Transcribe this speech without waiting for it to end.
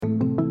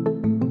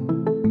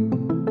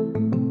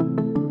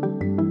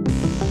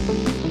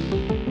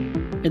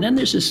And then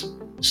there's this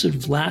sort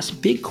of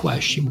last big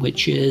question,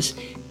 which is,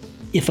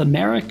 if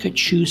America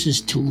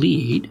chooses to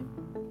lead,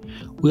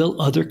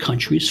 will other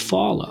countries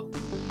follow?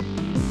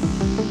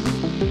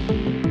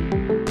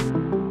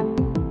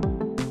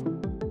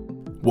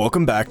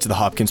 Welcome back to the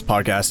Hopkins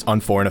Podcast on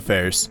Foreign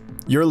Affairs.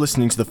 You're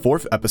listening to the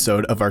fourth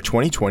episode of our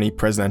 2020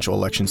 presidential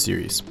election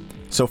series.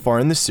 So far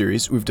in this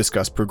series, we've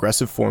discussed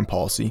progressive foreign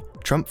policy,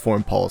 Trump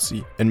foreign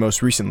policy, and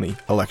most recently,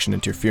 election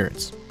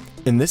interference.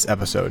 In this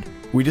episode,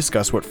 we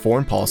discuss what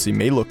foreign policy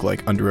may look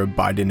like under a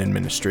Biden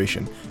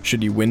administration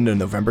should he win the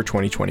November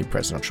 2020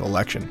 presidential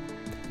election.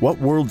 What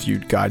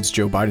worldview guides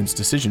Joe Biden's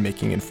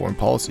decision-making in foreign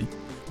policy?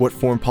 What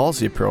foreign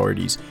policy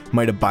priorities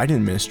might a Biden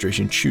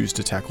administration choose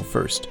to tackle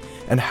first?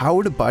 And how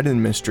would a Biden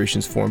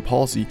administration's foreign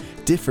policy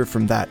differ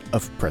from that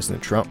of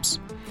President Trump's?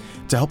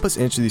 To help us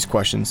answer these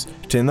questions,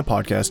 today in the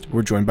podcast,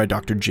 we're joined by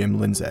Dr. Jim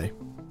Lindsay.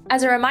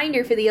 As a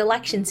reminder for the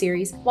election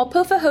series, while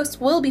POFA hosts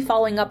will be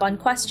following up on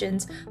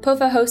questions,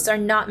 POFA hosts are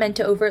not meant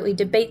to overtly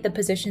debate the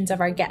positions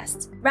of our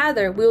guests.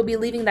 Rather, we will be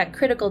leaving that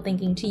critical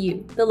thinking to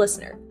you, the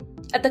listener.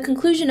 At the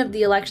conclusion of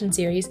the election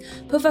series,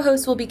 POFA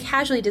hosts will be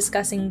casually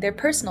discussing their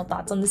personal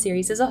thoughts on the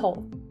series as a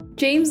whole.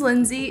 James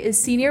Lindsay is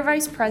Senior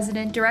Vice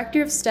President,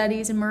 Director of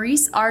Studies, and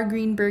Maurice R.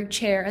 Greenberg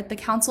Chair at the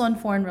Council on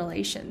Foreign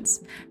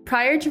Relations.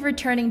 Prior to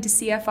returning to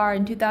CFR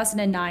in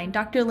 2009,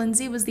 Dr.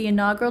 Lindsay was the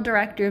inaugural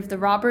director of the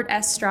Robert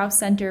S. Strauss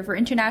Center for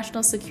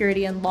International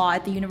Security and Law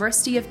at the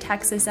University of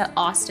Texas at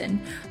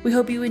Austin. We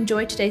hope you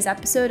enjoyed today's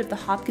episode of the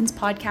Hopkins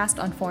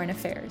Podcast on Foreign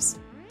Affairs.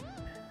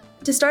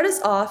 To start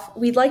us off,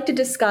 we'd like to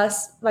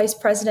discuss Vice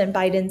President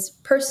Biden's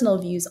personal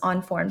views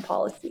on foreign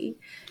policy.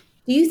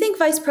 Do you think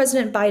Vice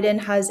President Biden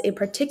has a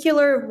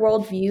particular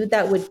worldview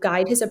that would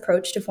guide his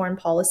approach to foreign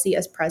policy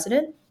as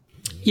president?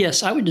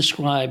 Yes, I would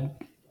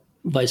describe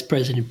Vice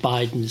President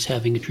Biden as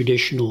having a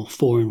traditional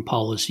foreign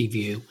policy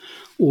view,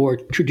 or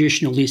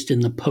traditional, at least in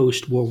the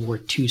post-World War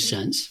II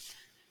sense.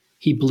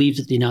 He believes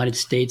that the United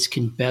States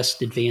can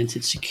best advance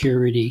its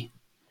security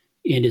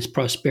and its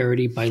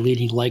prosperity by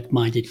leading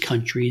like-minded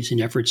countries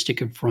in efforts to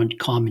confront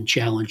common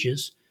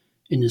challenges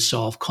and to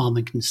solve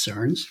common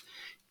concerns.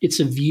 It's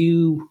a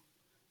view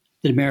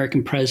that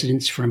American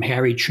presidents from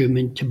Harry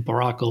Truman to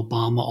Barack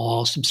Obama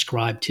all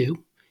subscribed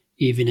to,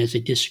 even as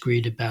they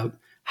disagreed about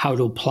how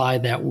to apply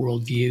that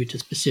worldview to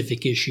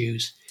specific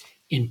issues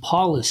in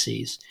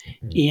policies.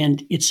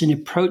 And it's an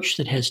approach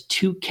that has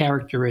two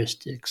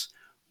characteristics.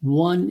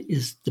 One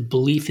is the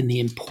belief in the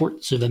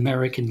importance of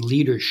American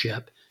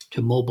leadership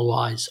to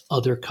mobilize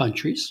other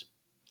countries.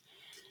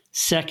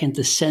 Second,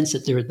 the sense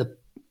that there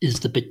is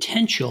the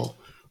potential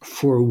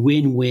for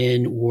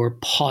win-win or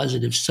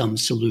positive sum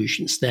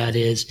solutions. That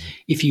is,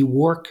 if you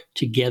work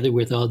together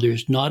with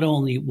others, not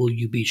only will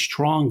you be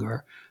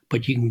stronger,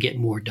 but you can get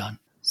more done.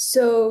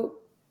 So,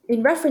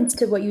 in reference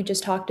to what you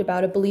just talked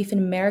about, a belief in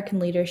American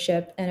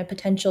leadership and a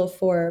potential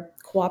for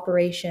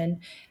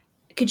cooperation,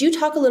 could you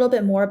talk a little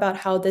bit more about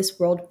how this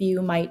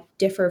worldview might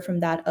differ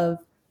from that of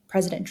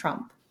President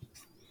Trump?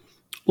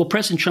 Well,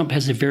 President Trump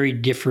has a very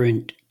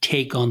different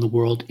take on the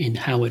world in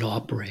how it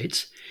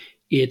operates.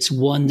 It's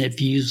one that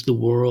views the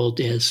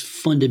world as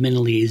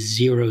fundamentally a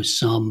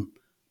zero-sum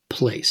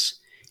place.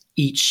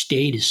 Each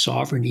state is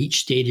sovereign.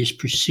 Each state is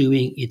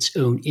pursuing its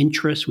own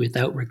interests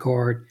without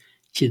regard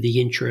to the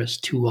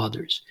interest to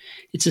others.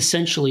 It's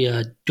essentially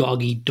a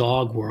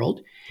dog-eat-dog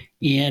world.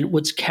 And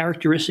what's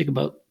characteristic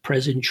about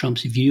President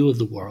Trump's view of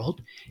the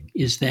world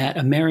is that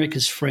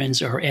America's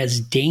friends are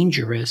as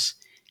dangerous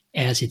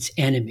as its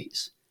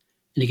enemies.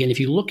 And again, if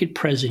you look at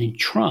President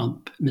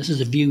Trump, and this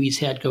is a view he's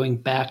had going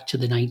back to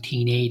the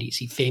 1980s.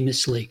 He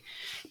famously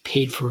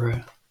paid for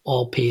an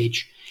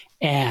all-page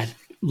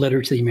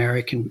letter to the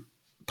American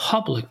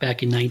public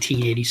back in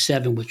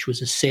 1987, which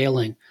was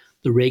assailing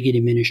the Reagan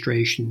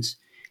administration's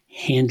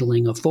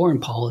handling of foreign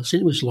policy.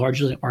 It was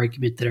largely an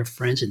argument that our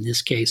friends, in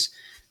this case,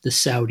 the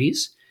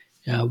Saudis,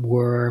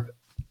 were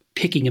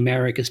picking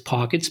America's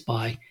pockets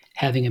by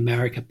having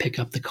America pick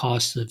up the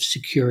cost of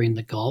securing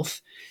the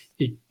Gulf.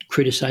 It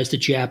criticized the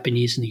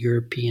Japanese and the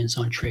Europeans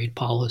on trade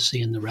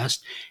policy and the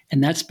rest.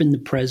 And that's been the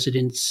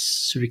president's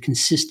sort of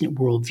consistent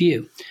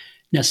worldview.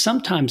 Now,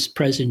 sometimes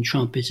President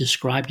Trump is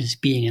described as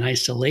being an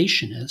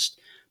isolationist,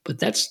 but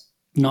that's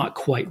not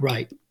quite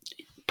right.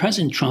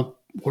 President Trump,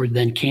 or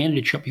then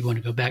candidate Trump, you want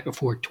to go back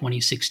before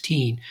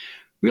 2016,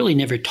 really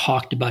never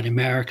talked about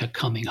America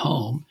coming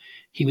home.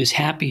 He was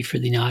happy for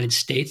the United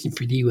States and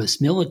for the U.S.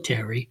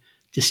 military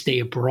to stay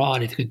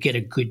abroad if he could get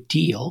a good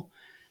deal.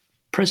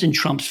 President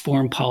Trump's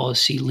foreign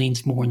policy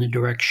leans more in the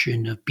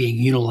direction of being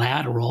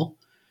unilateral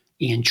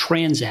and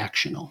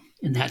transactional.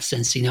 In that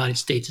sense, the United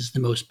States is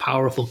the most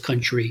powerful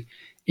country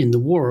in the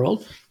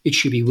world. It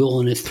should be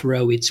willing to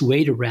throw its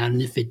weight around,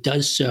 and if it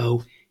does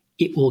so,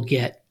 it will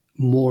get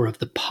more of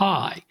the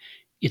pie.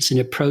 It's an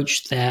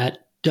approach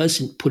that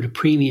doesn't put a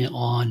premium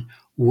on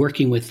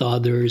working with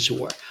others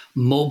or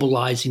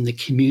mobilizing the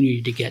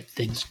community to get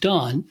things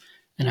done.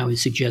 And I would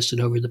suggest that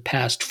over the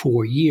past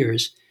 4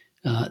 years,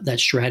 that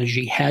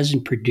strategy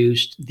hasn't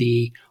produced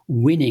the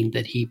winning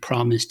that he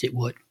promised it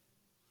would.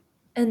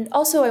 And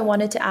also, I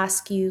wanted to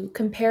ask you,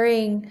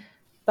 comparing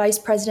Vice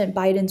President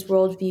Biden's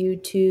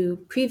worldview to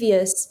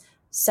previous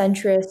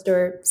centrist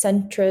or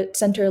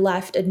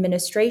center-left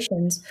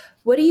administrations,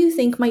 what do you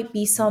think might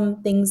be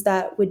some things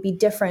that would be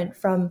different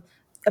from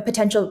a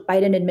potential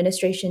Biden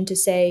administration to,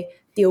 say,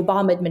 the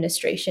Obama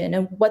administration,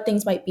 and what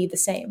things might be the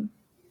same?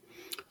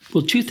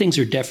 Well, two things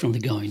are definitely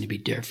going to be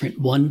different.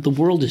 One, the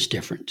world is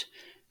different.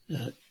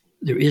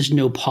 There is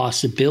no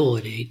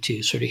possibility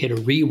to sort of hit a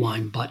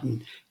rewind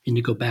button and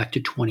to go back to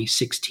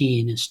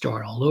 2016 and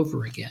start all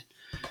over again.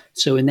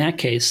 So in that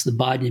case, the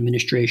Biden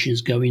administration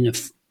is going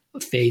to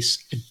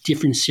face a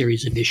different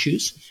series of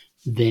issues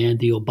than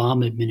the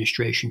Obama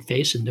administration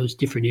faced, and those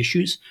different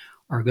issues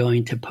are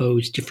going to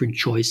pose different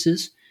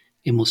choices,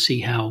 and we'll see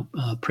how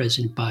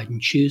President Biden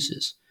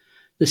chooses.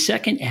 The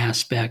second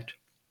aspect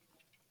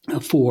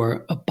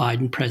for a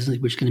Biden presidency,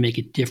 which is going to make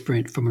it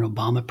different from an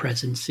Obama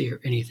presidency or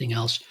anything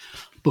else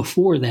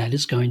before that,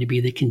 is going to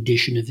be the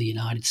condition of the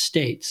United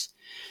States.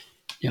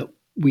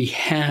 We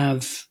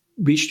have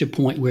reached a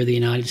point where the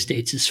United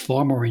States is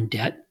far more in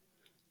debt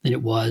than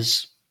it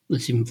was,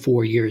 let's even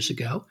 4 years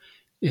ago.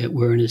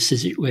 We're in a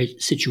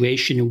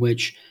situation in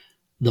which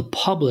the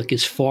public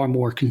is far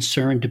more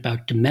concerned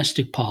about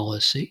domestic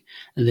policy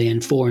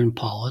than foreign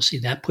policy.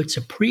 That puts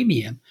a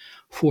premium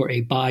for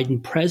a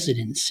Biden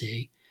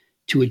presidency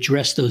to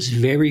address those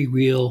very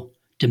real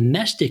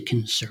domestic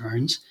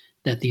concerns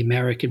that the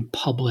American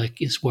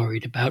public is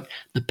worried about: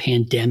 the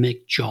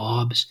pandemic,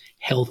 jobs,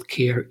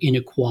 healthcare,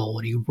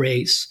 inequality,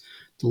 race.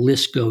 The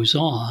list goes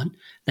on.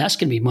 That's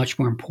going to be much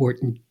more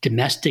important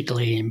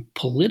domestically in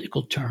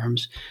political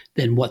terms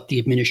than what the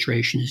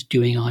administration is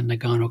doing on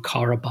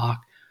Nagorno-Karabakh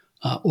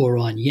or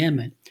on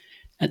Yemen.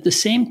 At the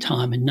same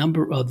time, a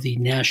number of the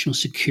national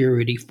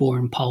security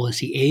foreign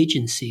policy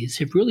agencies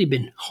have really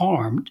been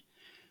harmed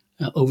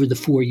over the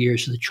 4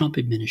 years of the Trump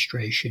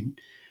administration.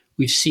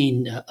 We've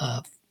seen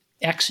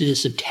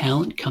exodus of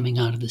talent coming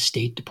out of the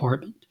State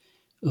Department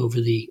over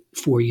the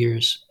 4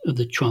 years of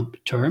the Trump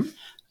term.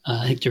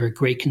 I think there are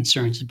great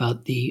concerns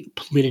about the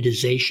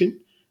politicization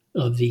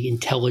of the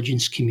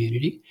intelligence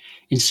community.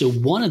 And so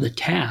one of the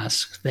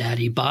tasks that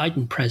a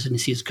Biden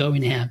presidency is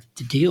going to have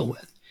to deal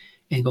with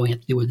and going to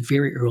have to deal with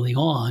very early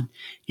on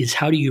is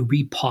how do you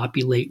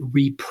repopulate,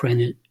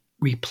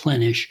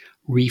 replenish,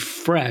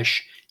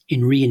 refresh,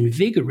 and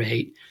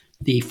reinvigorate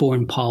the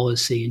foreign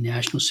policy and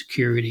national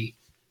security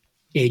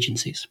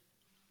agencies.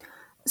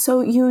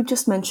 So you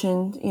just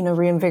mentioned,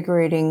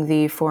 reinvigorating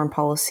the foreign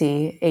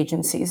policy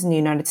agencies in the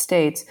United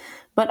States.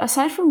 But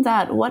aside from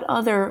that, what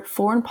other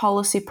foreign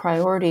policy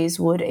priorities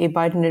would a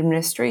Biden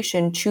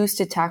administration choose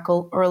to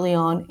tackle early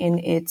on in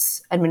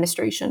its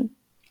administration?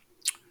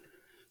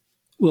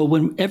 Well,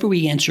 whenever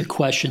we answer a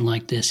question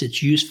like this,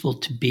 it's useful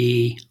to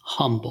be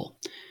humble.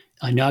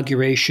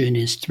 Inauguration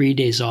is 3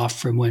 days off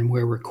from when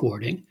we're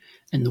recording,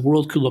 and the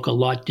world could look a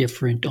lot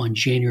different on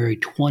January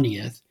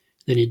 20th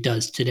than it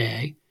does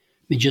today.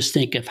 I mean, just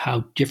think of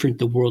how different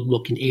the world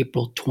looked in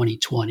April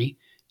 2020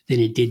 than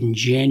it did in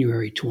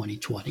January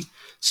 2020.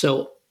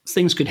 So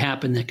things could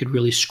happen that could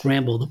really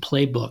scramble the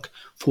playbook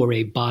for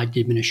a Biden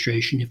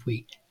administration if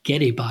we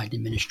get a Biden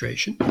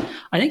administration.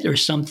 I think there are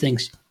some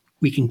things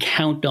we can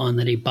count on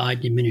that a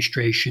Biden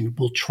administration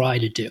will try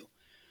to do.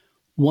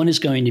 One is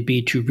going to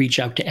be to reach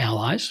out to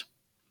allies.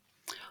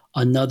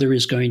 Another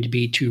is going to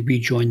be to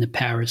rejoin the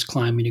Paris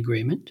Climate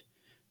Agreement.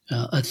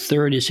 A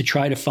third is to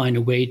try to find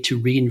a way to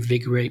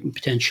reinvigorate and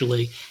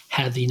potentially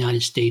have the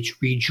United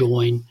States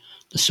rejoin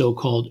the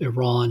so-called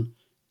Iran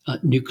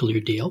nuclear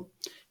deal.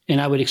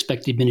 And I would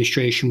expect the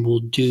administration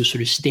will do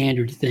sort of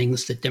standard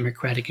things that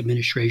Democratic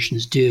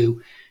administrations do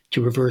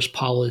to reverse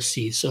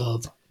policies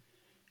of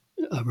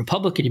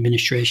Republican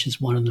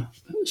administrations. One of the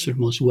sort of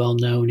most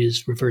well-known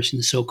is reversing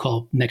the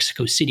so-called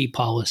Mexico City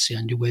policy,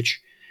 under which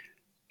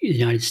the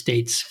United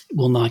States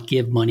will not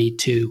give money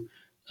to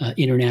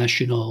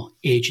international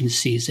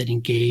agencies that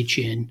engage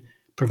in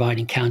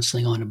providing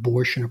counseling on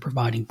abortion or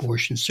providing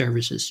abortion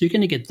services. So you're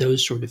going to get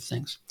those sort of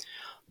things.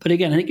 But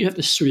again, I think you have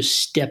to sort of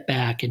step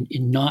back and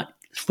not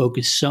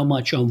focus so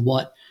much on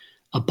what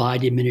a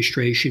Biden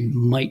administration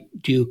might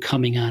do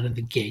coming out of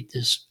the gate.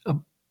 There's a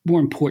more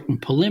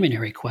important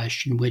preliminary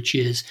question, which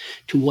is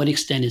to what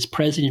extent is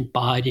President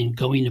Biden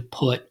going to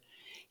put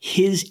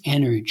his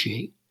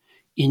energy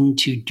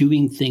into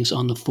doing things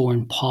on the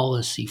foreign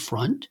policy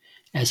front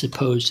as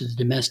opposed to the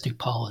domestic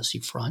policy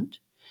front.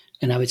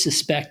 And I would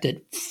suspect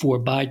that for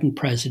Biden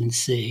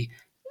presidency,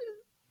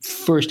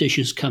 first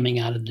issues coming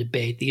out of the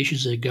debate, the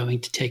issues that are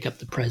going to take up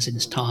the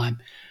president's time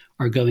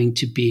are going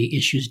to be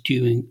issues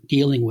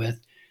dealing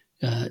with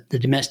the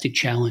domestic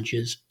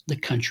challenges the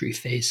country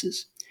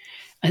faces.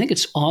 I think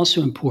it's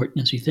also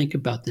important as we think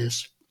about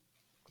this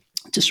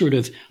to sort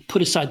of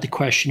put aside the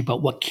question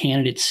about what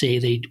candidates say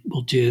they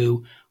will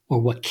do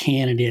or what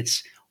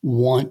candidates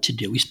want to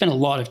do. We spent a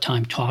lot of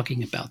time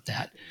talking about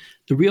that.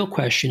 The real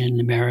question in an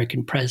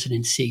American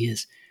presidency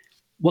is,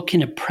 what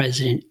can a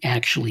president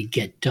actually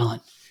get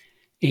done?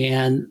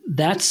 And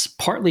that's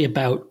partly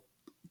about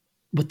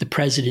what the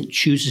president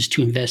chooses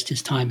to invest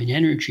his time and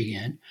energy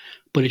in,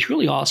 but it's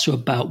really also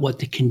about what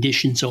the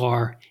conditions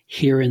are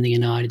here in the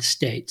United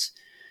States.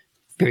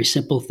 Very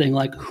simple thing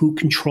like who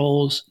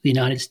controls the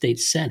United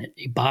States Senate?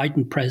 A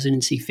Biden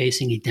presidency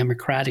facing a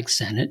Democratic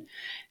Senate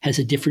has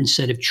a different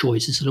set of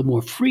choices, a little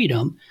more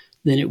freedom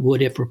than it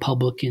would if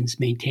Republicans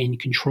maintained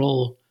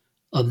control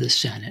of the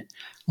Senate.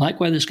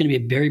 Likewise, there's going to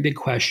be a very big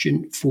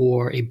question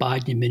for a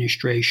Biden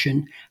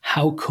administration.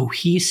 How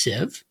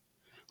cohesive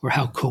or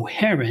how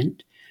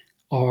coherent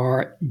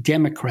are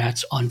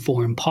Democrats on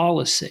foreign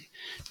policy?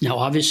 Now,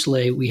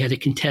 obviously, we had a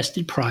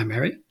contested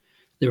primary.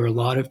 There are a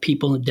lot of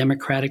people in the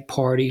Democratic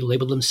Party who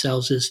label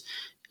themselves as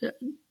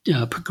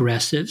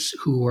progressives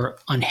who are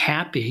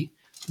unhappy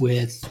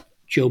with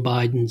Joe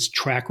Biden's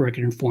track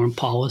record in foreign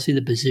policy,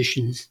 the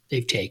positions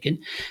they've taken.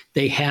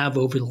 They have,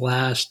 over the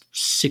last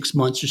 6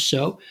 months or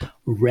so,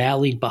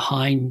 rallied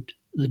behind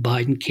the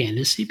Biden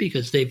candidacy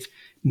because they've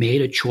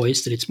made a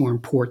choice that it's more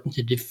important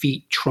to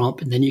defeat Trump,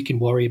 and then you can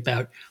worry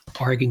about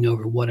arguing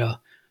over what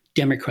a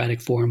Democratic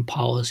foreign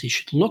policy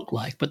should look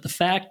like. But the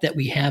fact that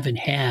we haven't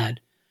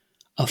had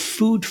a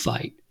food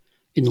fight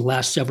in the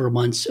last several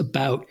months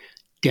about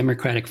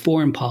Democratic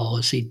foreign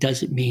policy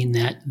doesn't mean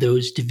that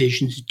those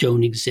divisions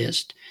don't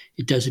exist.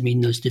 It doesn't mean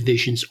those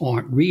divisions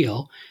aren't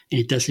real, and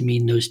it doesn't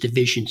mean those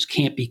divisions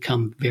can't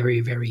become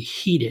very, very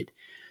heated.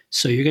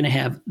 So you're going to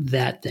have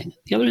that thing.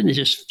 The other thing is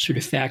just sort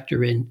of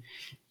factor in,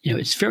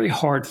 it's very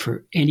hard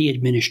for any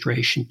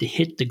administration to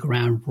hit the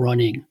ground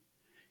running,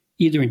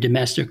 either in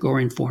domestic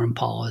or in foreign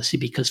policy,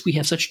 because we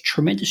have such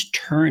tremendous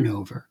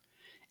turnover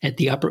at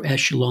the upper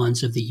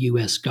echelons of the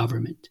U.S.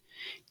 government.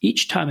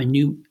 Each time a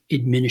new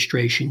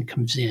administration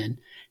comes in,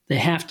 they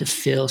have to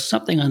fill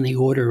something on the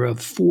order of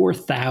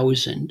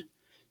 4,000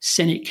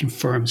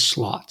 Senate-confirmed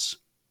slots.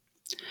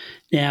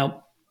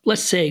 Now,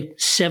 let's say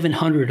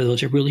 700 of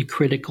those are really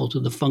critical to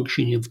the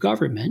functioning of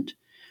government.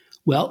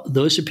 Well,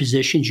 those are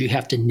positions you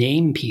have to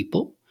name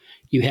people.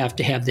 You have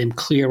to have them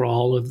clear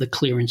all of the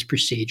clearance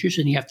procedures,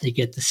 and you have to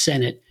get the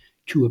Senate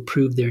to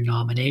approve their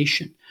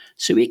nomination.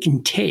 So it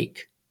can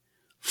take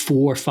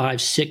 4,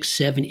 5, 6,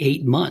 7,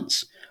 8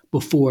 months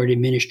before an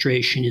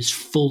administration is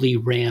fully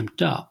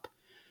ramped up.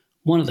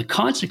 One of the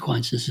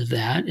consequences of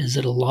that is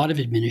that a lot of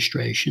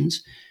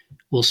administrations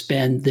will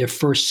spend their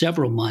first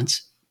several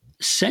months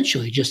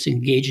essentially just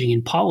engaging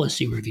in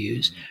policy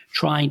reviews,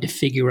 trying to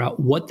figure out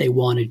what they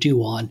want to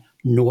do on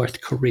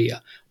North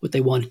Korea, what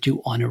they want to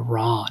do on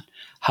Iran,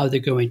 how they're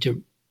going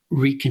to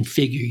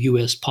reconfigure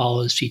U.S.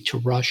 policy to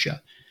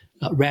Russia,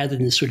 rather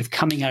than sort of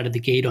coming out of the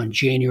gate on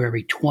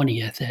January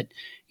 20th at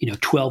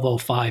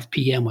 12:05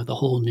 p.m. with a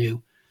whole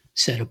new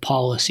set of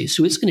policies.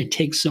 So it's going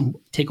to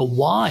take a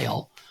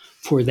while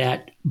for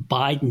that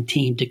Biden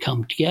team to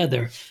come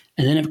together.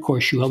 And then, of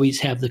course, you always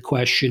have the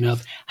question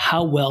of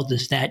how well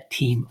does that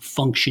team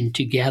function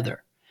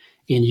together?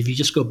 And if you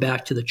just go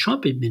back to the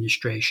Trump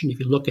administration, if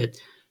you look at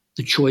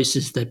the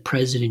choices that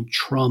President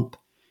Trump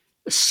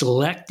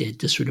selected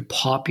to sort of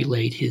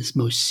populate his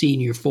most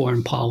senior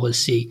foreign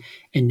policy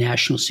and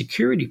national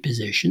security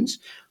positions,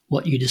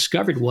 what you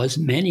discovered was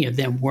many of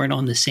them weren't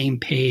on the same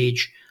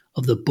page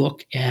of the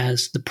book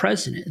as the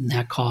president, and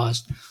that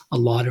caused a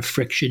lot of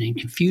friction and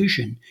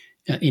confusion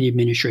in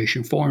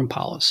administration foreign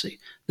policy.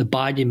 The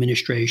Biden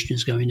administration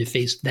is going to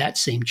face that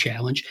same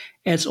challenge,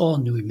 as all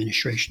new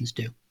administrations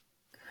do.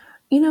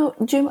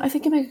 Jim, I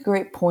think you make a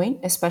great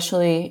point,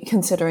 especially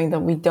considering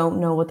that we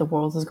don't know what the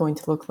world is going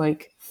to look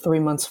like 3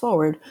 months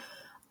forward.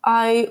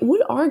 I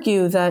would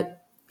argue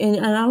that,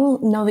 and I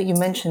don't know that you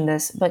mentioned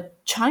this,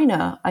 but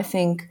China, I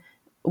think,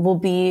 will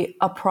be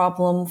a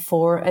problem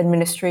for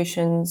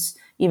administrations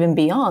even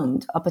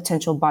beyond a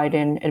potential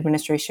Biden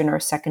administration or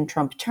a second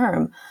Trump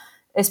term,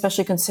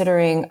 especially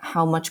considering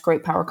how much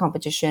great power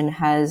competition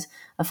has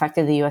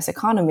affected the U.S.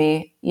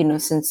 economy,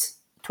 since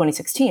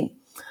 2016.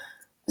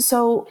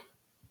 So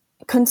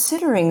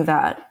considering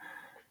that,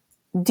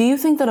 do you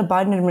think that a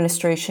Biden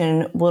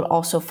administration would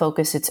also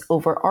focus its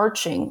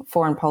overarching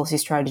foreign policy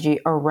strategy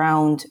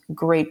around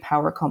great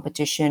power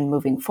competition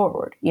moving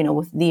forward,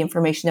 with the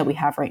information that we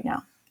have right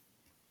now?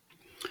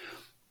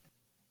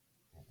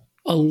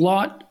 A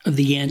lot of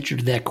the answer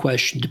to that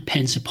question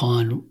depends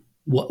upon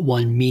what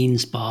one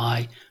means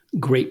by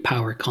great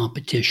power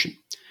competition.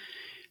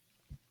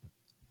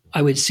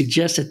 I would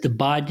suggest that the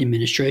Biden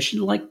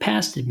administration, like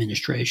past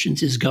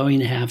administrations, is going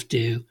to have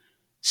to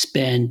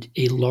spend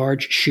a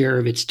large share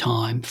of its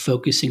time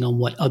focusing on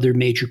what other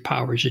major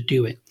powers are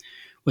doing,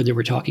 whether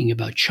we're talking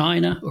about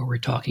China or we're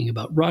talking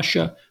about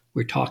Russia,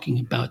 we're talking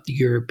about the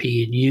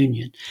European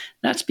Union.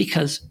 That's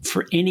because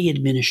for any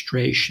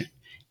administration,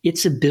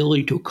 its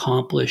ability to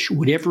accomplish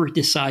whatever it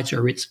decides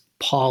are its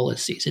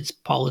policies, its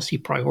policy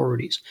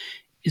priorities,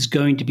 is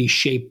going to be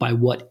shaped by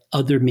what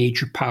other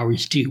major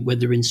powers do,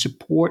 whether in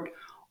support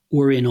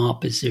or in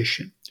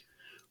opposition.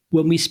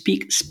 When we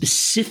speak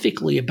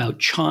specifically about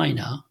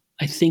China,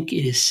 I think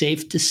it is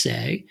safe to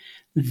say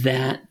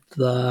that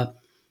the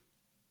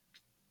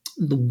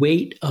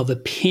weight of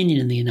opinion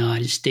in the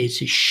United States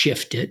has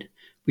shifted.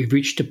 We've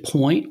reached a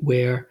point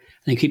where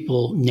I think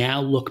people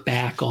now look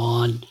back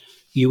on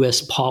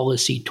U.S.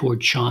 policy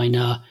toward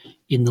China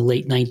in the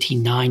late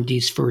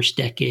 1990s, first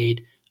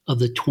decade of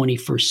the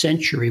 21st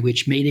century,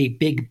 which made a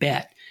big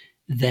bet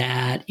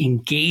that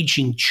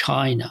engaging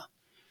China,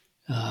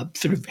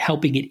 sort of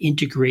helping it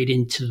integrate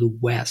into the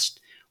West,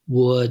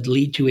 would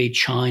lead to a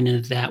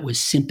China that was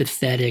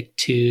sympathetic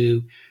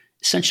to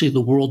essentially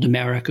the world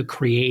America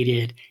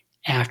created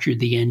after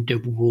the end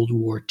of World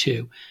War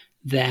II,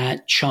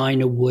 that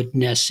China would,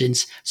 in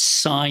essence,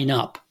 sign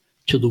up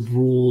to the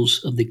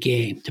rules of the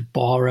game, to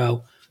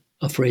borrow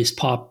a phrase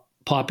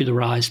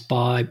popularized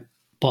by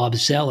Bob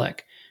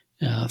Zoellick,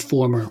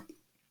 former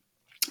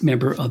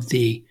member of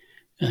the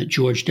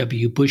George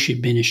W. Bush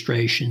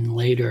administration,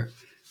 later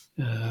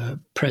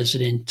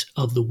president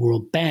of the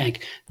World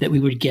Bank, that we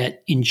would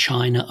get in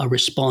China a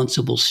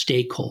responsible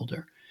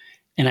stakeholder.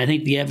 And I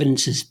think the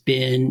evidence has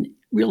been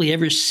really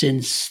ever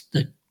since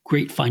the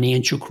great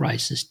financial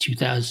crisis,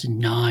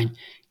 2009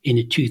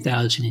 into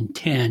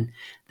 2010,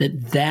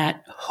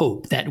 that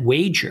hope, that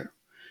wager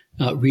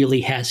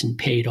really hasn't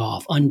paid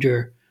off.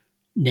 Under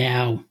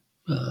now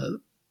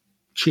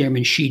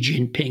Chairman Xi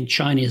Jinping,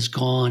 China has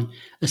gone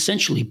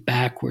essentially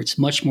backwards,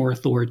 much more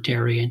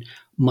authoritarian,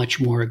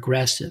 much more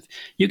aggressive.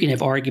 You can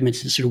have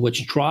arguments as to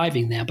what's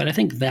driving that, but I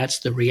think that's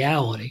the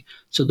reality.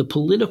 So the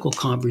political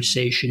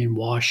conversation in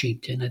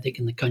Washington, I think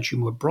in the country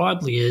more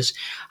broadly, is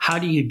how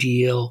do you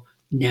deal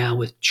now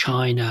with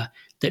China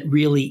that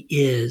really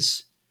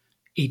is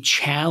a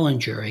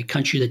challenger, a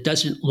country that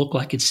doesn't look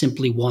like it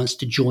simply wants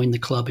to join the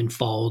club and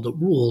follow the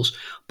rules,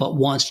 but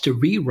wants to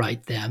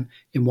rewrite them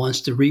and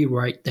wants to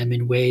rewrite them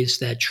in ways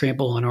that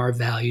trample on our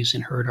values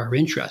and hurt our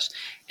interests.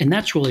 And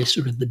that's really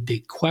sort of the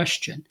big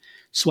question.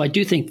 So I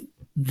do think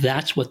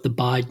that's what the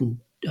Biden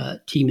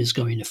team is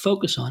going to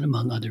focus on,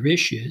 among other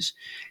issues.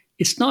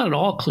 It's not at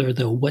all clear,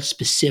 though, what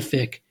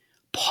specific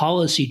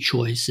policy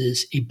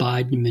choices a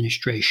Biden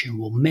administration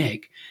will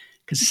make,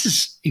 because this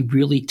is a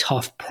really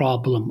tough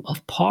problem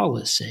of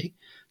policy.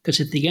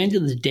 Because at the end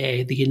of the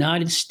day, the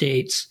United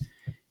States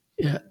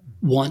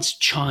wants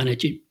China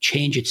to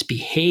change its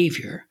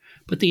behavior,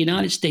 but the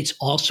United States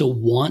also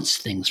wants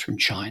things from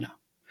China,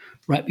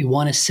 right? We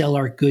want to sell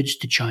our goods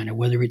to China,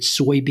 whether it's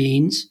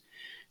soybeans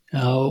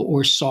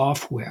or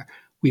software.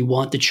 We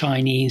want the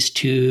Chinese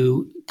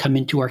to come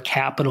into our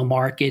capital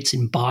markets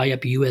and buy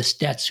up U.S.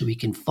 debt so we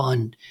can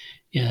fund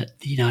the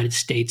United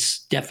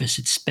States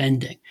deficit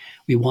spending.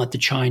 We want the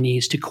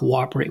Chinese to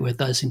cooperate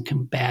with us in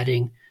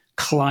combating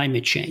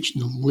climate change,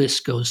 and the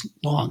list goes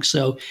long.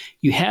 So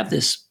you have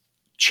this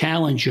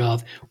challenge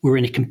of we're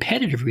in a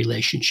competitive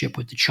relationship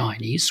with the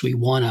Chinese, so we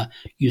want to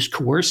use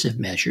coercive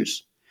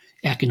measures,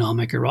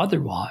 economic or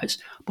otherwise,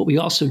 but we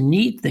also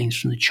need things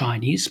from the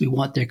Chinese. We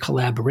want their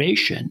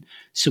collaboration,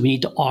 so we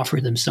need to offer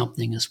them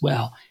something as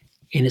well.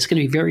 And it's going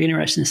to be very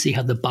interesting to see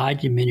how the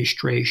Biden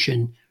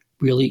administration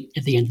really,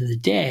 at the end of the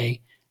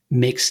day,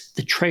 makes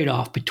the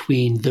trade-off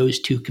between those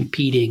two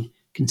competing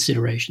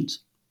considerations.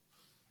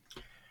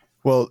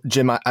 Well,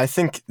 Jim, I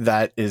think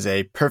that is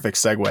a perfect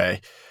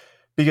segue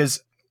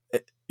because,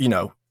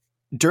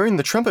 during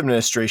the Trump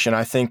administration,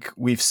 I think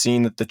we've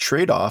seen that the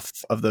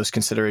trade-off of those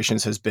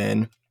considerations has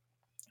been,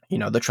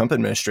 the Trump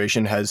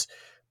administration has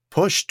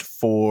pushed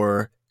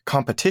for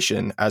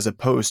competition as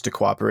opposed to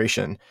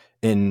cooperation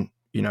in,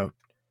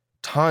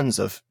 tons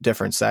of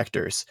different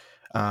sectors.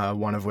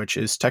 One of which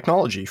is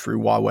technology through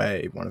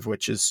Huawei, one of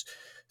which is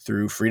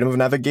through freedom of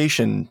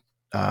navigation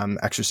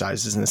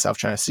exercises in the South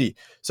China Sea.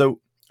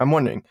 So I'm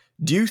wondering,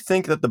 do you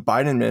think that the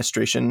Biden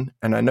administration,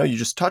 and I know you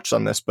just touched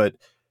on this, but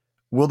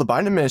will the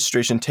Biden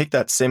administration take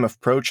that same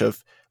approach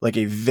of like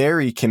a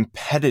very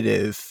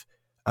competitive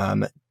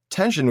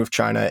tension with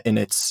China in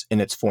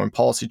its foreign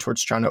policy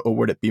towards China, or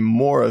would it be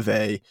more of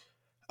a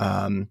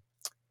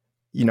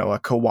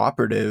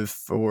cooperative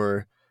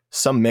or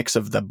some mix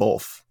of the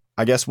both?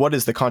 I guess, what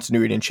is the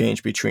continuity and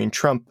change between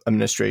Trump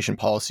administration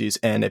policies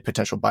and a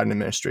potential Biden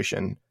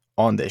administration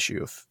on the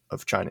issue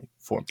of China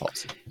foreign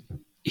policy?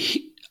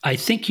 I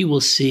think you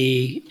will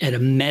see at a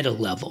meta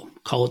level,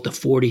 call it the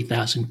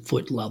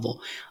 40,000-foot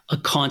level, a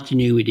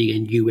continuity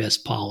in U.S.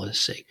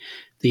 policy.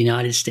 The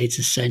United States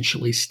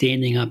essentially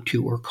standing up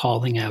to or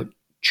calling out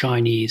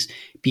Chinese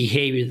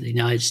behavior that the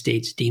United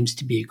States deems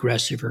to be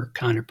aggressive or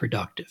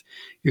counterproductive.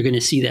 You're going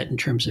to see that in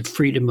terms of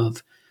freedom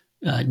of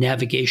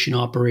navigation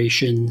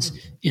operations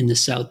in the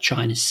South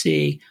China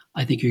Sea.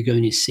 I think you're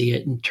going to see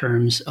it in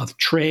terms of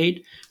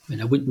trade.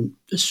 I wouldn't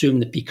assume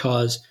that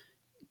because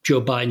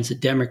Joe Biden's a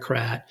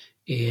Democrat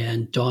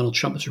and Donald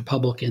Trump is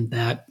Republican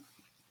that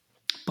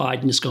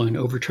Biden is going to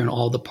overturn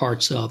all the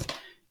parts of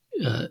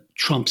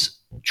Trump's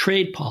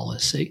trade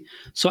policy.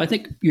 So I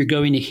think you're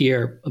going to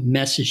hear a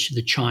message to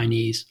the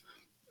Chinese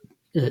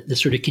that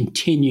sort of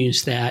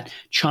continues that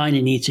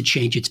China needs to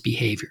change its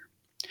behavior.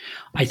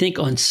 I think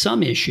on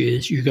some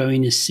issues, you're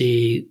going to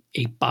see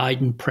a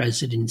Biden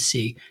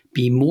presidency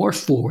be more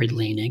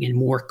forward-leaning and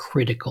more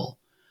critical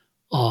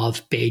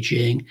of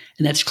Beijing.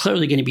 And that's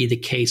clearly going to be the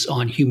case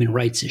on human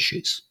rights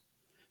issues.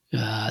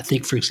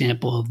 Think, for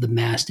example, of the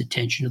mass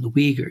detention of the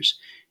Uyghurs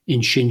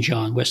in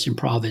Xinjiang, Western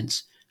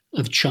province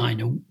of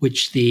China,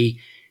 which the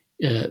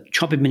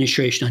Trump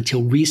administration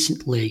until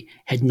recently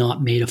had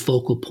not made a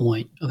focal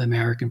point of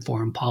American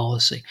foreign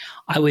policy.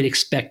 I would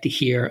expect to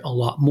hear a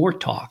lot more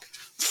talk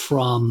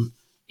from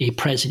a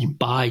President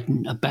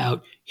Biden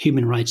about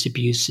human rights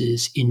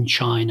abuses in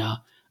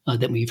China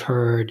that we've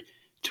heard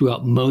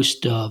throughout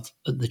most of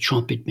the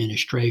Trump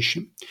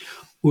administration.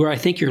 Where I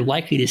think you're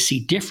likely to see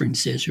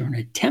differences, or an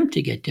attempt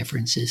to get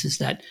differences, is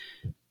that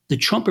the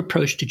Trump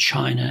approach to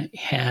China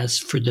has,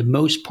 for the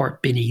most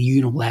part, been a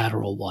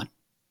unilateral one.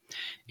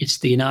 It's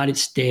the United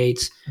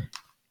States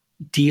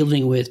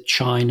dealing with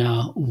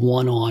China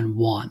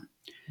one-on-one.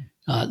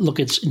 Look,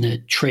 it's in the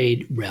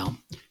trade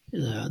realm.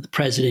 The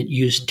president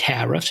used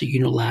tariffs, a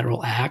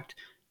unilateral act,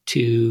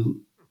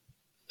 to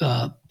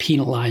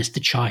penalize the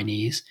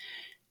Chinese.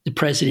 The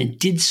president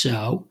did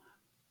so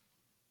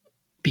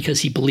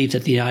because he believed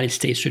that the United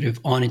States sort of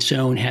on its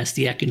own has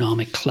the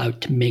economic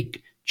clout to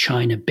make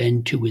China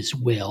bend to his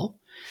will.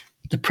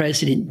 The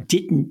president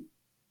didn't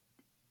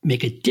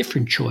make a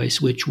different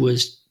choice, which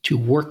was to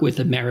work with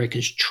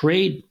America's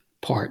trade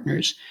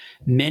partners,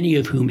 many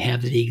of whom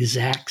have the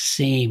exact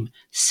same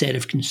set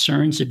of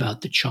concerns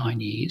about the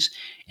Chinese,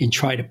 and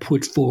try to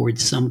put forward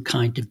some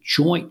kind of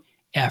joint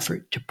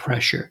effort to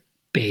pressure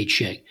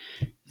Beijing.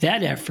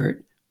 That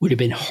effort would have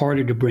been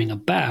harder to bring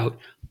about,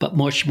 but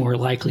much more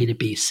likely to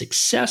be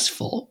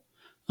successful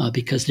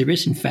because there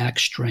is, in fact,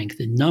 strength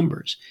in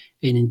numbers.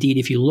 And indeed,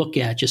 if you look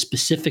at just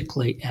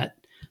specifically at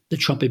the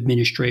Trump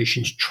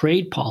administration's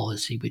trade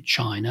policy with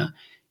China,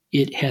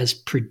 it has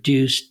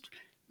produced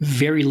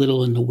very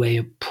little in the way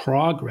of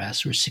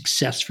progress or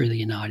success for the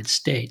United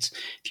States.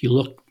 If you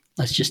look,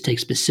 let's just take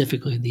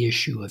specifically the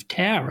issue of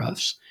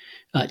tariffs.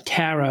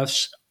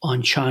 Tariffs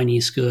on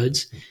Chinese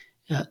goods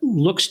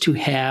looks to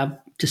have,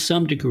 to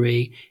some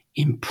degree,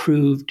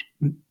 improved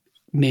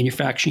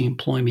manufacturing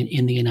employment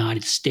in the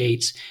United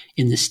States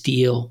in the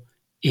steel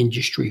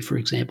industry, for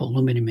example,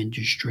 aluminum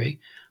industry.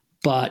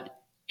 But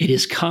it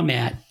has come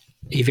at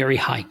a very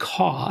high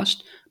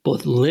cost,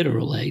 both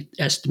literally.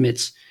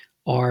 Estimates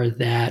are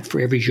that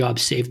for every job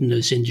saved in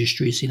those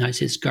industries, the United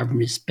States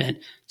government has spent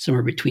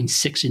somewhere between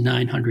 $600,000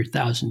 and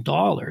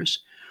 $900,000,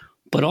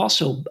 but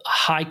also a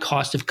high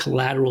cost of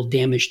collateral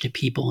damage to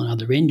people in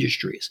other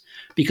industries.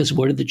 Because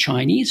what did the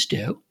Chinese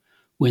do?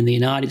 When the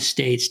United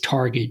States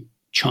targeted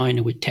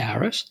China with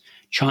tariffs,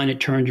 China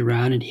turned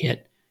around and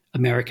hit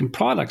American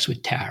products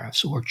with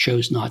tariffs or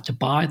chose not to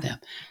buy them.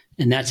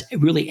 And that's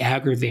really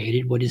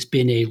aggravated what has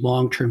been a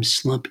long-term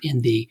slump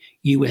in the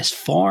U.S.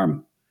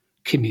 farm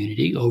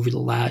community over the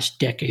last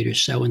decade or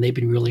so, and they've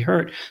been really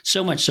hurt,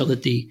 so much so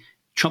that the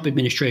Trump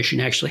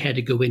administration actually had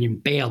to go in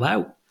and bail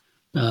out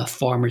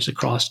farmers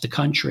across the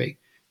country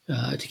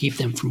to keep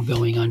them from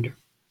going under.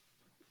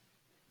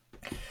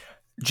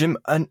 Jim,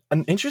 an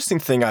interesting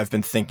thing I've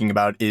been thinking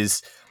about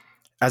is,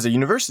 as a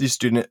university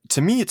student,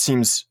 to me it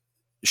seems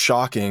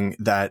shocking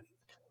that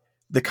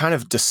the kind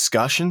of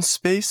discussion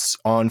space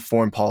on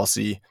foreign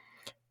policy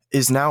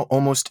is now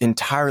almost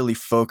entirely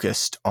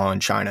focused on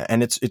China.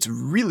 And it's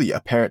really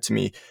apparent to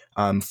me.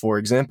 For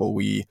example,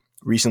 we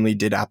recently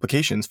did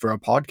applications for a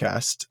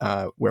podcast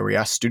where we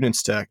asked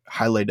students to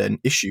highlight an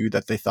issue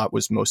that they thought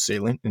was most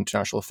salient in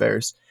international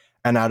affairs.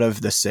 And out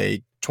of the,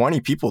 say, 20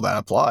 people that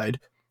applied,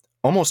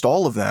 almost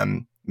all of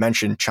them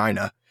mentioned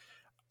China.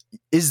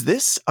 Is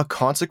this a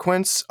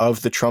consequence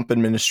of the Trump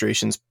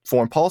administration's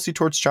foreign policy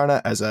towards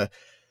China as a,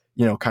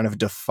 kind of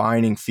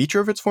defining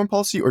feature of its foreign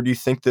policy? Or do you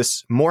think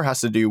this more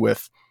has to do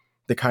with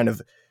the kind of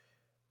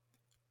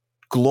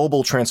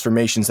global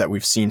transformations that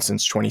we've seen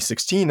since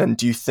 2016? And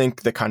do you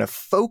think the kind of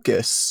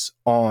focus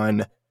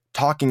on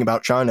talking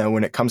about China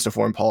when it comes to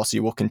foreign policy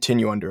will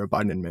continue under a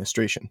Biden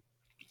administration?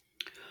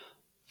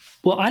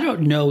 Well, I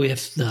don't know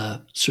if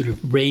the sort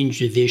of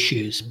range of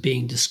issues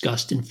being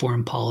discussed in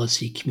foreign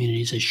policy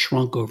communities has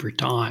shrunk over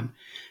time.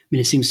 I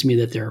mean, it seems to me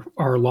that there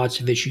are lots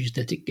of issues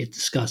that get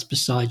discussed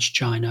besides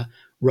China: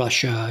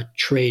 Russia,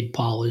 trade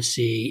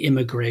policy,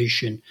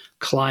 immigration,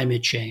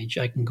 climate change.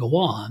 I can go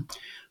on.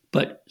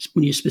 But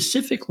when you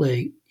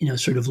specifically,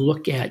 sort of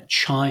look at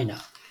China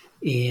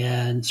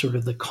and sort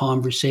of the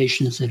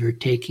conversations that are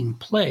taking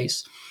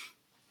place,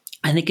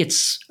 I think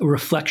it's a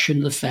reflection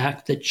of the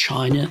fact that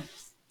China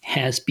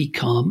has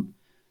become,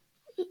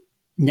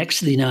 next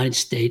to the United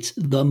States,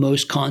 the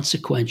most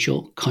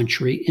consequential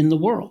country in the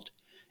world.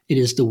 It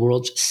is the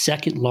world's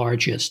second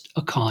largest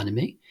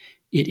economy.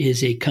 It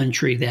is a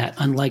country that,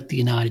 unlike the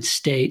United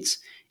States,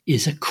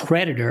 is a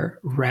creditor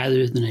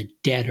rather than a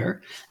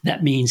debtor.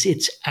 That means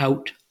it's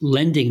out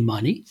lending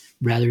money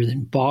rather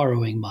than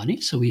borrowing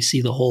money. So we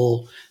see the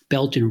whole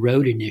Belt and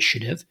Road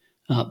Initiative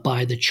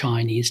by the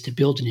Chinese to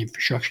build an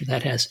infrastructure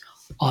that has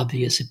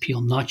obvious appeal,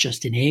 not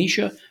just in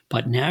Asia,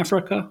 but in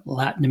Africa,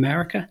 Latin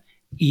America,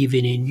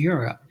 even in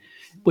Europe.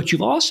 What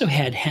you've also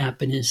had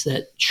happen is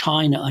that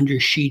China under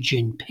Xi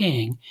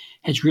Jinping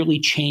has really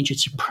changed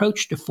its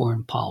approach to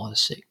foreign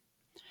policy.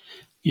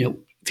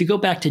 If you go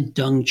back to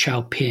Deng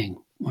Xiaoping,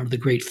 one of the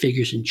great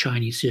figures in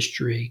Chinese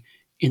history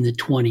in the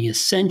 20th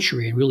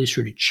century, and really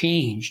sort of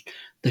changed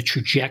the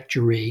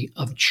trajectory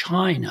of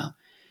China,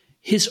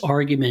 his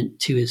argument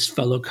to his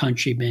fellow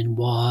countrymen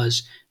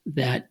was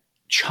that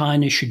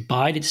China should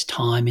bide its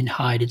time and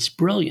hide its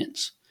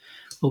brilliance.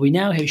 Well, we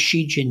now have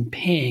Xi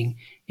Jinping,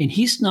 and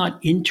he's not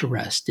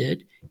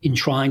interested in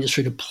trying to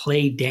sort of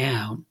play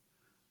down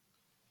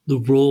the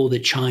role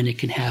that China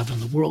can have in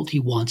the world. He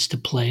wants to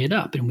play it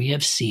up. And we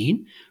have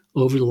seen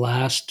over the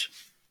last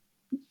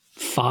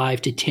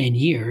 5 to 10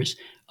 years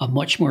a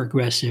much more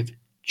aggressive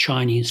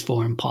Chinese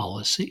foreign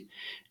policy,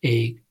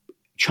 a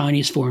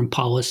Chinese foreign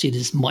policy that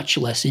is much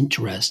less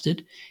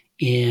interested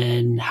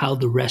in how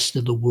the rest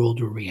of the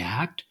world will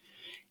react.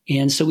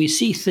 And so we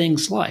see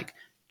things like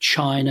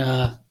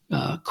China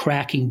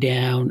cracking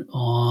down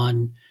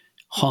on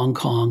Hong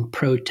Kong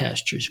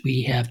protesters.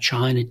 We have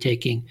China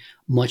taking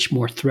much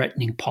more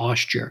threatening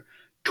posture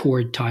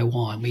toward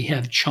Taiwan. We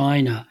have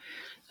China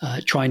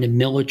trying to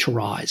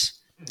militarize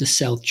the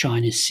South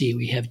China Sea.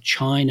 We have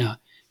China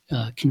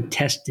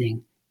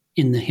contesting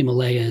in the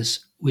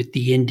Himalayas with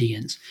the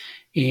Indians,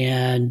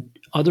 and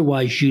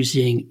otherwise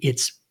using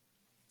its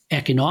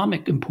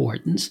economic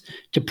importance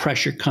to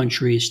pressure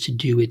countries to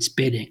do its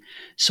bidding.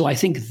 So I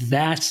think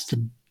that's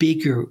the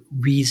bigger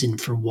reason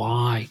for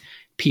why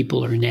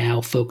people are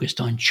now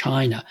focused on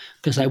China.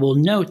 Because I will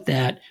note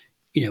that,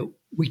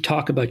 we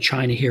talk about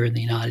China here in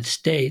the United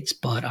States,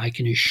 but I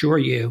can assure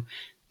you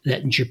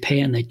that in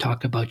Japan, they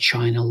talk about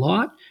China a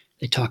lot.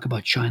 They talk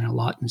about China a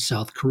lot in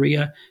South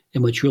Korea.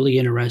 And what's really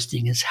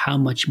interesting is how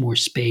much more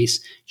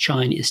space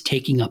China is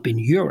taking up in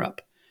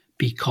Europe,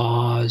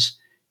 because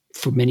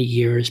for many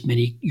years,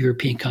 many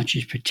European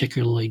countries,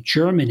 particularly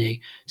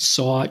Germany,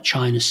 saw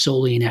China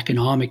solely in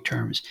economic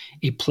terms,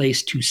 a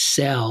place to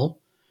sell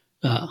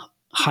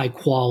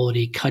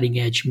high-quality,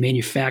 cutting-edge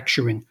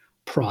manufacturing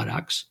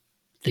products,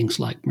 things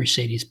like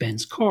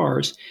Mercedes-Benz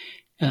cars.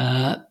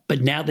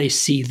 But now they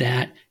see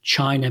that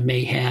China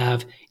may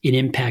have an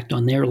impact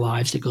on their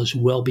lives that goes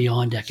well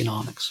beyond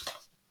economics.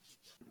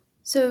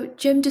 So,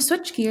 Jim, to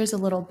switch gears a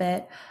little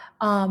bit,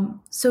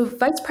 so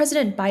Vice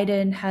President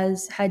Biden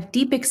has had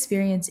deep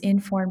experience in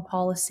foreign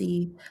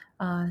policy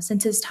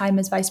since his time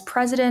as vice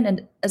president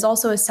and as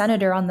also a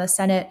senator on the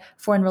Senate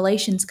Foreign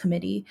Relations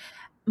Committee.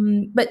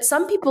 But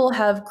some people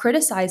have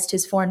criticized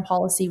his foreign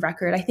policy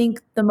record. I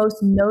think the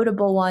most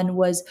notable one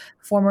was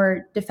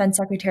former Defense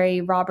Secretary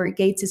Robert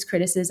Gates'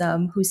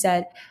 criticism, who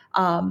said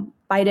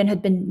Biden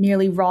had been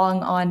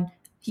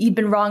he'd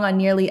been wrong on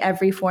nearly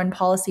every foreign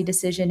policy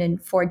decision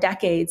for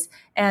decades.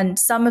 And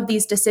some of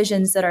these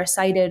decisions that are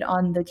cited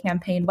on the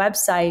campaign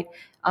website,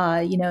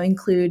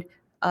 include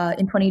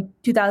in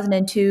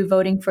 2002,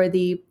 voting for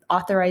the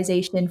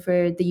authorization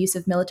for the use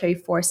of military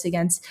force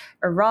against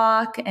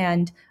Iraq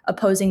and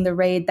opposing the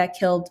raid that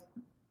killed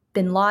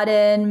bin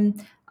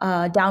Laden,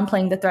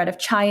 downplaying the threat of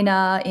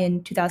China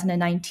in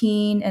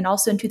 2019, and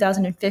also in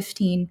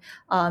 2015,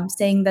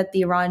 saying that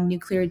the Iran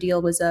nuclear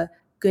deal was a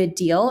good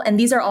deal. And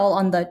these are all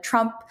on the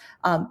Trump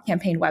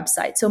campaign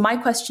website. So my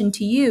question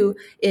to you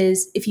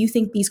is if you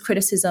think these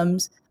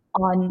criticisms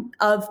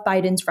of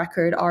Biden's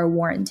record are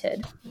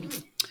warranted.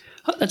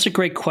 That's a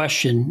great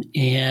question.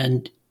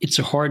 And it's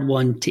a hard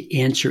one to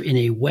answer in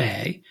a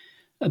way,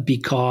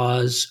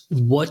 because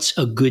what's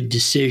a good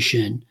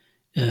decision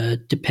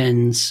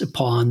depends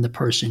upon the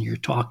person you're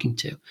talking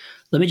to.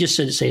 Let me just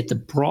say at the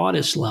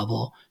broadest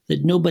level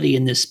that nobody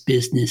in this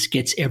business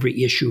gets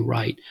every issue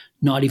right,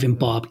 not even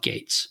Bob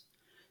Gates.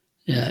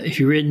 If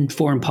you're in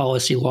foreign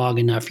policy long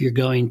enough, you're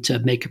going to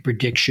make a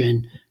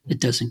prediction that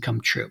doesn't come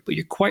true. But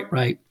you're quite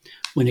right.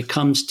 When it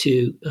comes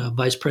to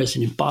Vice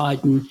President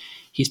Biden,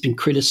 he's been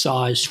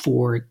criticized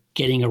for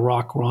getting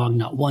Iraq wrong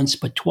not once,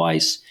 but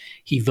twice.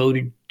 He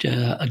voted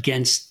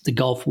against the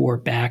Gulf War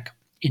back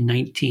in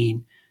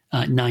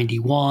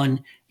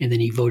 1991, and then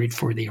he voted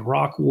for the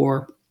Iraq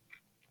War.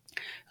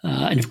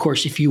 And of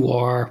course, if you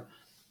are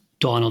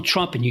Donald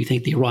Trump and you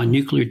think the Iran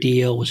nuclear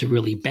deal was a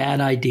really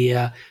bad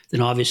idea,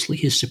 then obviously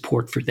his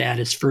support for that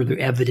is further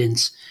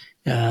evidence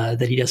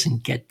that he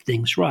doesn't get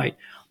things right.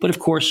 But of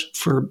course,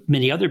 for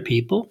many other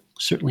people,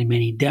 certainly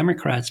many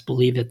Democrats,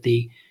 believe that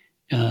the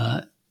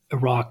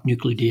Iraq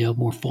nuclear deal,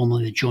 more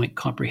formally the Joint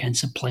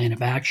Comprehensive Plan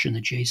of Action,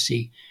 the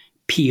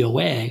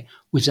JCPOA,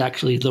 was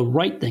actually the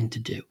right thing to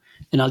do.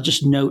 And I'll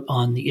just note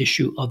on the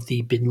issue of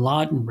the bin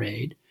Laden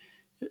raid,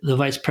 the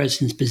vice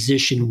president's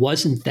position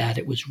wasn't that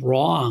it was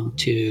wrong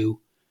to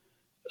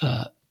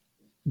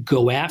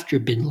go after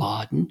bin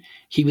Laden.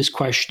 He was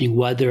questioning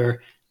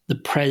whether the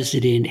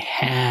president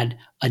had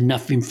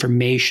enough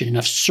information,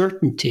 enough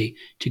certainty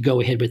to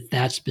go ahead with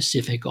that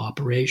specific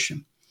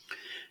operation.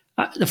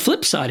 The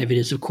flip side of it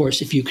is, of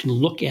course, if you can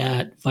look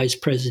at Vice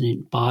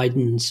President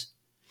Biden's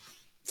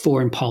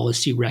foreign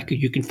policy record,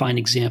 you can find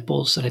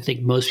examples that I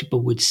think most people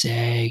would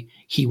say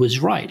he was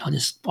right. I'll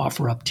just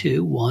offer up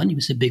two. One, he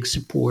was a big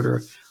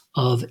supporter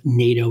of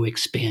NATO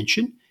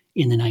expansion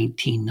in the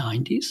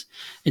 1990s.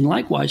 And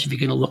likewise, if you're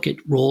going to look at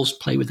roles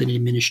played within an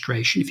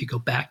administration, if you go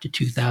back to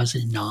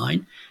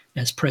 2009,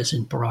 as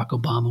President Barack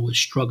Obama was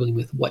struggling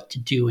with what to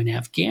do in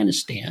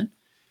Afghanistan,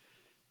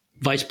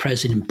 Vice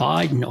President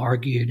Biden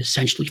argued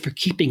essentially for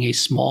keeping a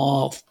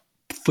small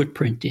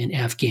footprint in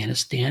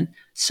Afghanistan,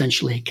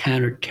 essentially a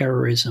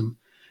counterterrorism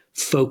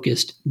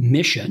focused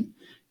mission.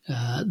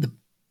 The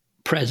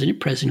President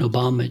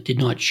Obama, did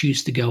not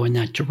choose to go in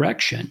that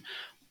direction.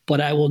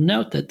 But I will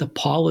note that the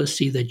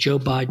policy that Joe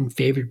Biden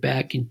favored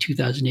back in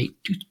 2008,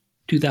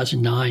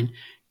 2009,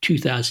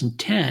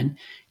 2010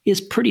 is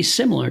pretty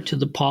similar to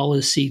the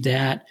policy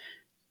that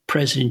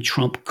President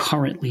Trump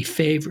currently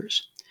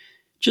favors.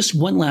 Just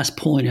one last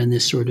point on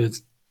this sort of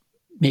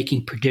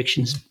making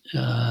predictions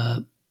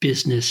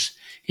business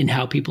in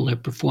how people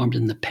have performed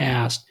in the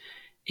past.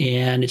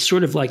 And it's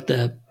sort of like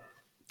the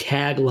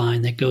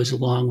tagline that goes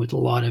along with a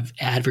lot of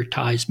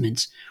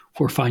advertisements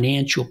for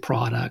financial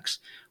products,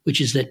 which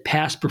is that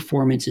past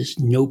performance is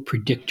no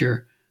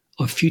predictor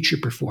of future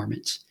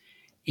performance.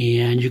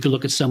 And you could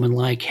look at someone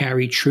like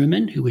Harry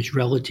Truman, who was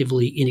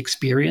relatively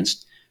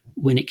inexperienced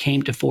when it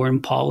came to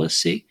foreign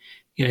policy.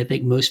 I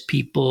think most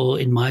people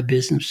in my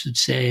business would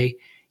say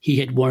he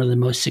had one of the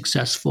most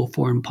successful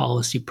foreign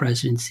policy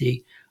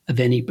presidency of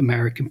any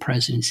American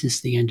president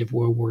since the end of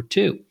World War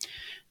II.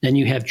 Then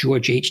you have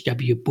George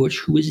H.W. Bush,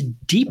 who is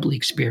deeply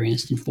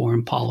experienced in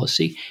foreign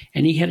policy,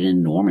 and he had an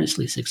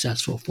enormously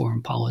successful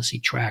foreign policy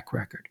track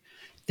record.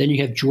 Then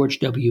you have George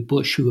W.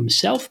 Bush, who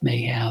himself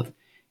may have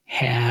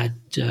had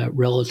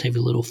relatively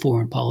little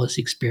foreign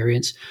policy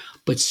experience,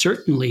 but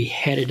certainly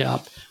headed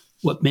up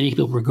what many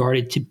people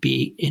regarded to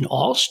be an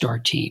all-star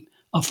team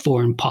of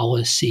foreign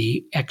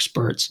policy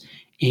experts.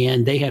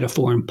 And they had a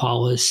foreign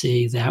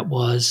policy that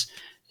was,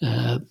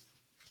 I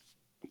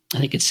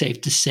think it's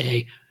safe to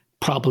say,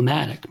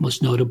 problematic,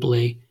 most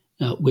notably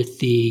with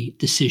the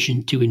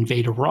decision to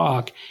invade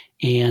Iraq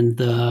and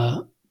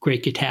the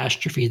great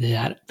catastrophe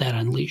that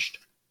unleashed.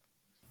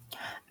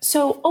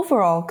 So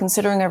overall,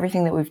 considering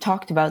everything that we've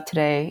talked about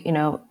today,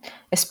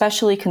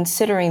 especially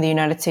considering the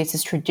United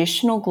States'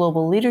 traditional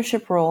global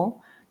leadership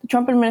role, the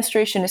Trump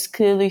administration has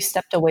clearly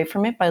stepped away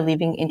from it by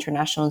leaving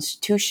international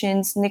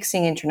institutions,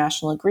 nixing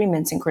international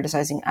agreements, and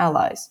criticizing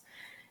allies.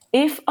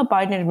 If a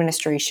Biden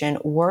administration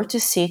were to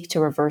seek to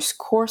reverse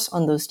course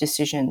on those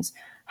decisions,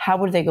 how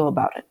would they go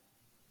about it?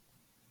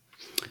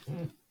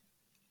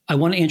 I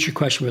want to answer your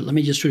question, but let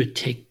me just sort of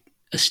take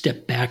a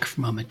step back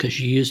for a moment, because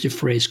you used the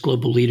phrase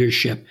global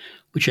leadership,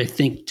 which I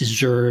think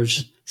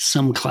deserves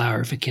some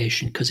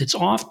clarification, because it's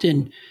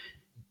often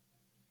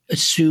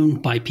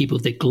assumed by people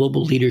that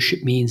global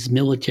leadership means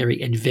military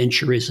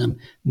adventurism,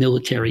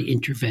 military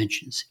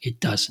interventions. It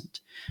doesn't.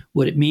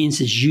 What it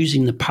means is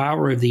using the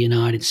power of the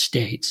United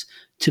States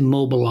to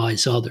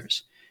mobilize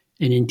others.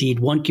 And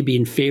indeed, one could be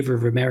in favor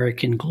of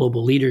American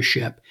global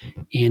leadership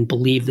and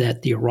believe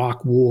that the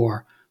Iraq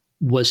War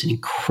was an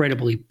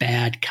incredibly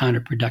bad,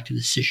 counterproductive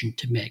decision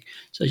to make.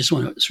 So I just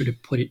want to sort of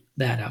put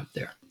that out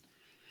there.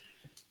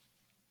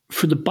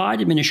 For the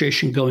Biden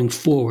administration going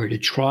forward to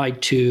try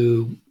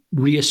to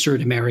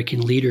reassert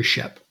American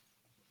leadership,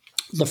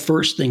 the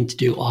first thing to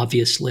do,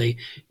 obviously,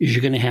 is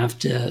you're going to have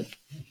to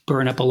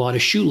burn up a lot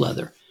of shoe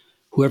leather.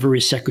 Whoever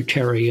is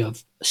Secretary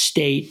of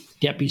State,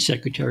 Deputy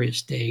Secretary of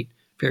State,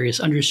 various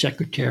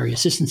undersecretary,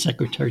 assistant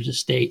secretaries of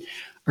state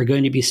are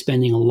going to be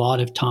spending a lot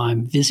of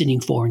time visiting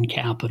foreign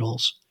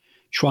capitals,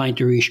 trying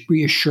to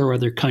reassure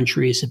other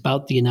countries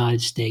about the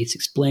United States,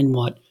 explain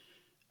what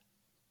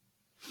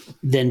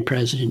then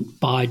President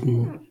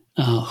Biden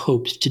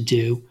hopes to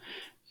do.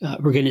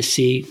 We're going to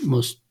see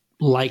most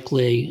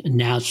likely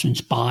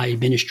announcements by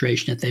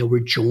administration that they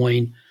will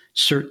join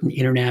certain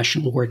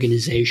international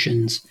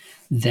organizations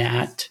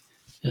that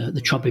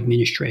the Trump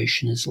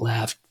administration has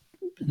left,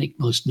 I think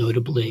most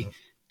notably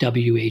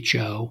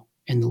WHO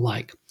and the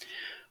like.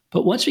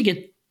 But once we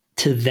get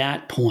to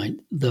that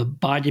point, the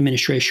Biden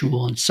administration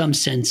will in some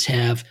sense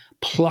have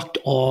plucked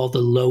all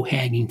the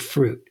low-hanging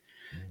fruit,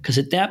 because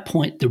at that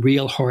point, the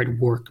real hard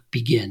work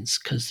begins,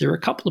 because there are a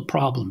couple of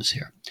problems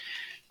here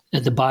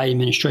that the Biden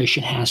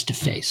administration has to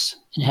face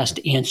and has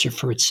to answer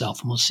for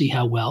itself. And we'll see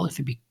how well, if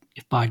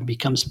Biden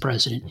becomes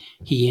president,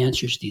 he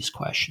answers these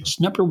questions.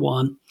 Number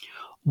one,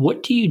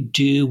 what do you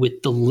do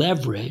with the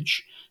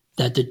leverage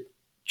that the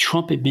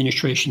Trump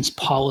administration's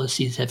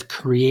policies have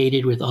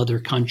created with other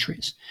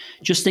countries?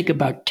 Just think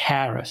about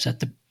tariffs that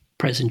the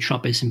President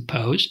Trump has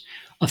imposed,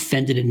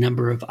 offended a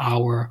number of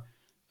our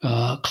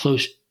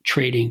close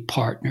trading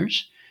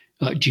partners.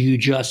 Do you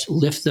just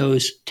lift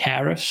those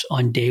tariffs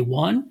on day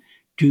one?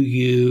 Do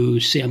you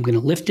say, I'm going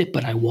to lift it,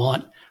 but I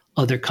want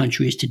other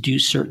countries to do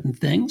certain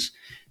things?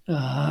 You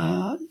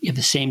have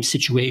the same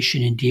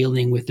situation in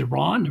dealing with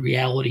Iran. The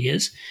reality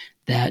is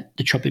that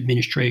the Trump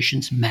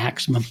administration's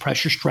maximum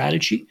pressure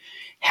strategy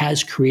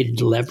has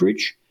created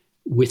leverage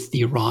with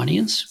the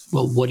Iranians.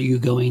 Well, what are you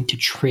going to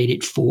trade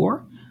it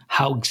for?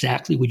 How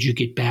exactly would you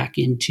get back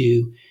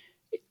into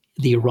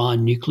the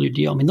Iran nuclear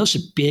deal? I mean, those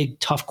are big,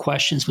 tough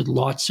questions with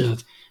lots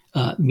of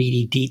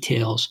meaty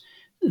details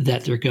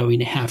that they're going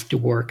to have to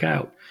work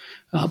out.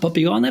 But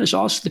beyond that is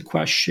also the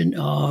question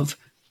of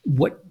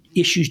what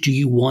issues do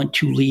you want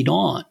to lead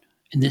on?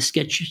 And this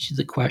gets you to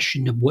the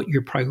question of what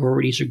your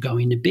priorities are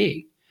going to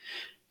be.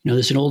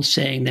 There's an old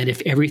saying that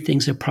if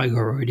everything's a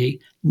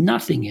priority,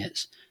 nothing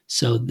is.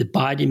 So the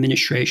Biden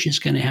administration is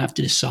going to have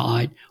to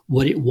decide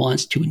what it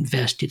wants to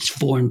invest its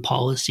foreign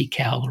policy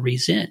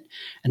calories in.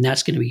 And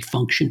that's going to be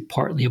function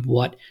partly of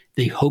what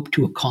they hope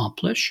to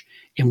accomplish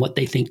and what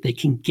they think they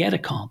can get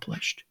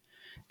accomplished.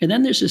 And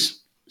then there's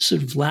this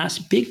sort of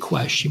last big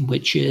question,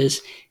 which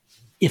is,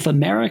 if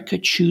America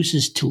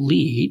chooses to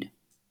lead,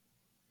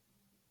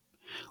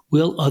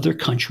 will other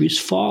countries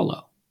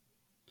follow?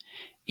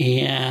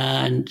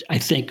 And I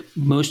think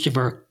most of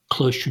our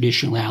close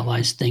traditional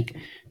allies, think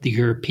the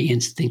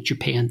Europeans, think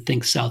Japan,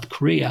 think South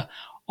Korea,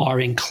 are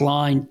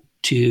inclined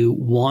to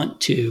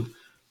want to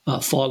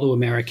follow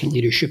American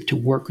leadership, to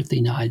work with the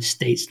United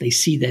States. They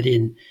see that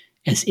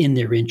as in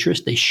their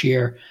interest. They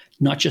share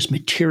not just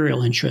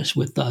material interests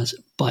with us,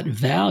 but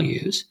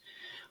values.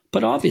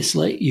 But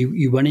obviously,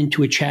 you run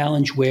into a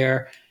challenge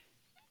where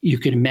you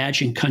can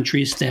imagine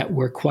countries that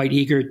were quite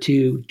eager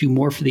to do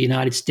more for the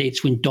United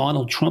States when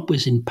Donald Trump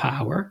was in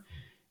power,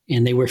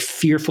 and they were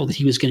fearful that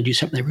he was going to do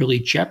something that really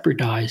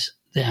jeopardized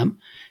them,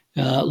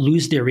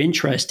 lose their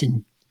interest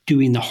in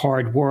doing the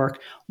hard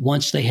work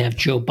once they have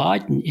Joe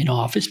Biden in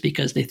office,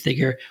 because they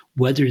figure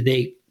whether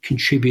they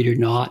contribute or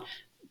not,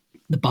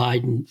 the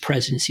Biden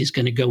presidency is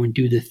going to go and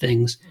do the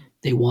things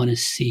they want to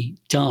see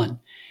done.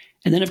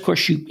 And then, of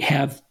course, you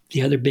have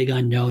the other big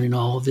unknown in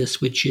all of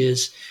this, which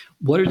is,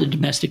 what are the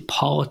domestic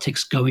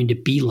politics going to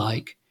be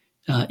like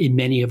in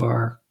many of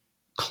our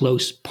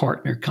close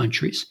partner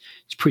countries?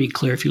 It's pretty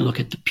clear if you look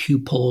at the Pew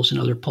polls and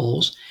other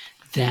polls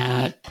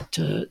that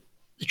the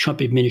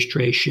Trump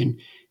administration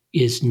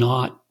is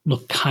not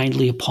looked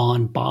kindly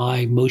upon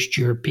by most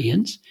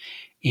Europeans.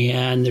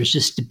 And there's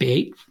this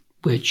debate,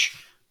 which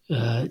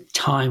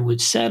time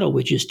would settle,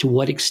 which is, to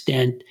what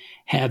extent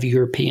have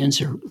Europeans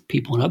or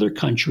people in other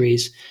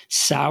countries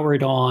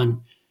soured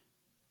on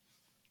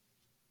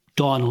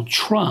Donald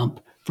Trump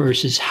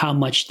versus how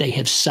much they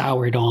have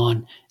soured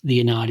on the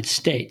United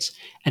States.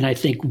 And I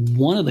think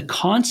one of the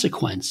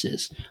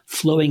consequences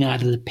flowing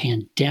out of the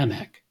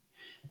pandemic,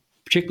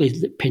 particularly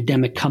the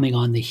pandemic coming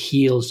on the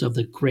heels of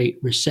the Great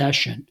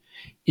Recession,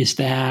 is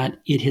that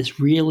it has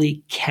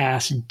really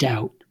cast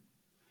doubt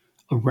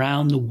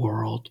around the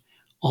world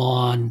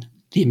on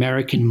the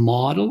American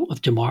model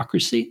of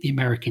democracy, the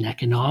American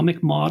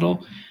economic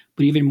model,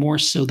 but even more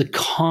so the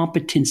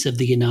competence of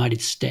the United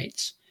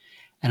States.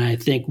 And I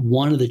think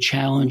one of the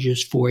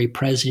challenges for a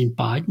President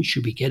Biden,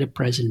 should we get a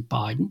President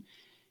Biden,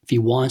 if he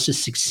wants to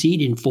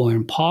succeed in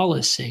foreign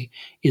policy,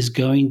 is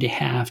going to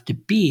have to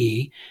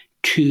be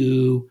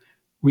to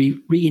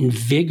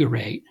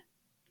reinvigorate,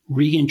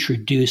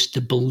 reintroduce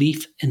the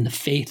belief and the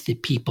faith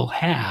that people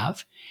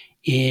have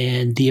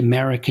in the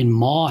American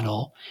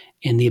model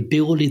and the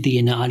ability of the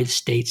United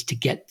States to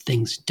get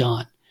things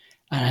done.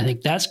 And I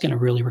think that's going to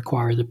really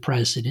require the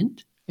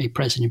president, a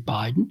President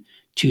Biden,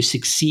 to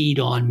succeed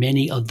on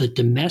many of the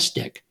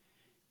domestic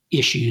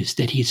issues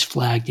that he's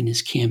flagged in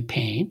his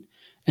campaign.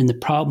 And the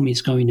problem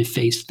he's going to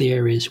face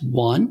there is,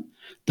 one,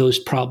 those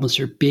problems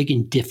are big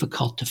and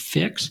difficult to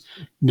fix.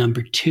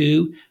 Number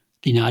two,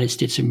 the United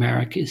States of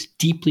America is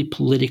deeply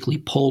politically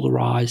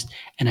polarized,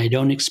 and I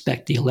don't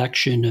expect the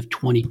election of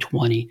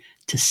 2020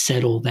 to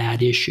settle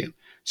that issue.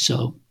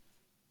 So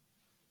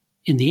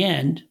in the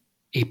end,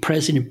 a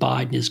President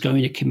Biden is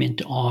going to come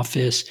into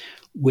office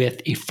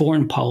with a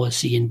foreign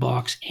policy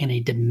inbox and a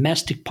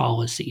domestic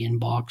policy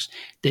inbox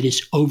that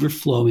is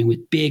overflowing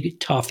with big,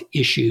 tough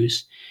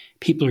issues.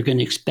 People are going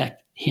to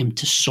expect him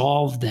to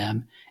solve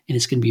them, and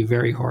it's going to be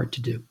very hard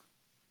to do.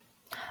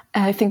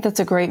 I think that's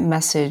a great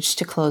message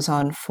to close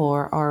on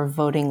for our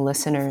voting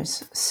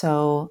listeners.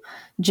 So,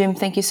 Jim,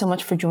 thank you so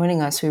much for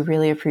joining us. We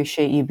really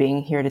appreciate you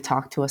being here to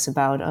talk to us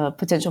about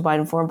potential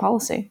Biden foreign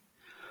policy.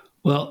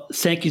 Well,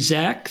 thank you,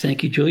 Zach.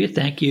 Thank you, Julia.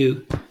 Thank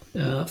you,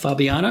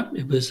 Fabiana.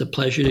 It was a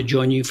pleasure to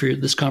join you for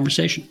this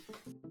conversation.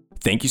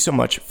 Thank you so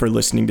much for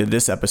listening to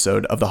this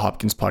episode of the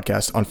Hopkins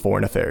Podcast on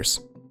Foreign Affairs.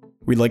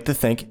 We'd like to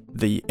thank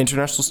the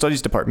International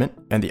Studies Department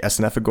and the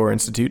SNF Agora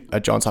Institute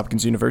at Johns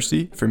Hopkins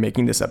University for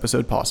making this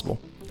episode possible.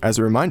 As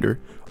a reminder,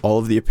 all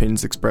of the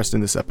opinions expressed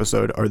in this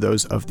episode are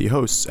those of the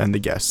hosts and the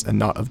guests, and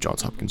not of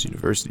Johns Hopkins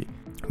University.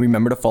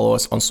 Remember to follow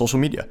us on social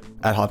media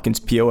at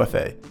Hopkins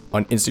POFA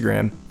on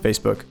Instagram,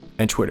 Facebook,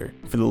 and Twitter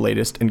for the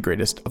latest and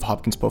greatest of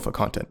Hopkins POFA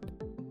content.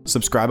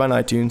 Subscribe on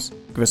iTunes,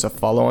 give us a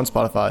follow on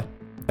Spotify,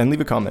 and leave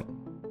a comment.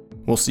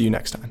 We'll see you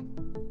next time.